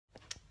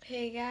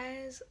Hey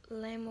guys,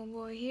 Lamo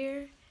Boy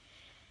here.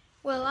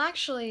 Well,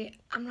 actually,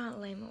 I'm not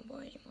Lamo Boy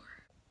anymore.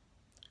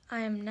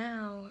 I am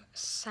now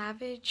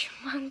Savage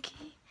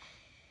Monkey.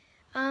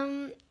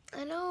 I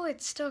know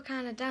it's still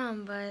kind of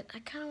dumb, but I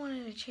kind of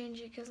wanted to change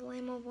it because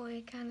Lamo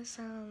Boy kind of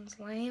sounds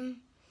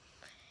lame.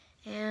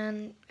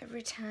 And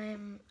every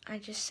time I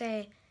just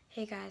say,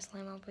 hey guys,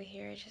 Lamo Boy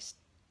here, it just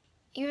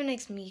even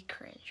makes me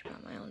cringe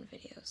about my own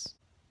videos.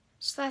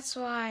 So that's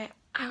why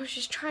I was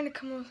just trying to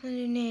come up with a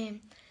new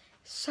name.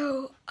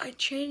 So I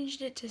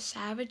changed it to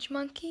Savage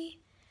Monkey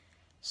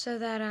so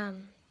that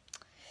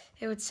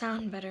it would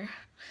sound better.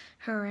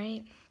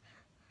 Alright.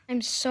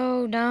 I'm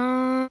so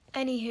dumb.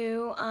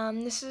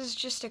 Anywho, this is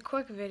just a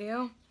quick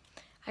video.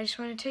 I just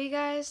want to tell you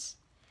guys,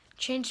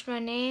 changed my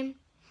name.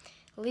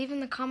 Leave in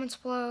the comments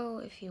below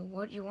if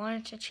what you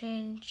wanted to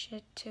change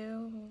it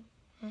to.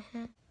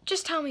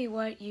 Just tell me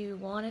what you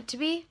want it to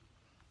be.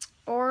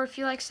 Or if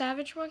you like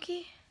Savage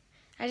Monkey.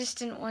 I just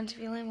didn't want it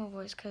to be Lamo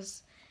Boys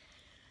because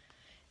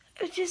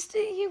it's just,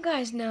 you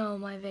guys know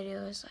my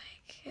videos,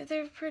 like,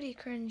 they're pretty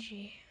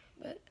cringy.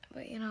 But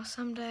you know,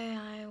 someday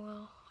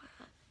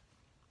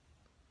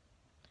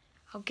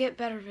I'll get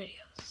better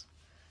videos.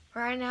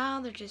 Right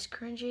now, they're just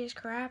cringy as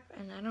crap,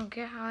 and I don't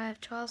get how I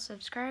have 12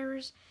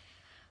 subscribers.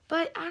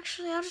 But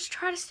actually, I'll just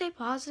try to stay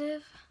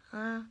positive,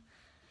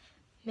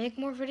 make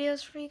more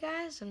videos for you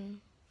guys,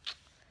 and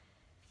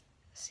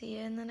see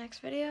you in the next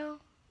video.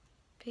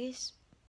 Peace.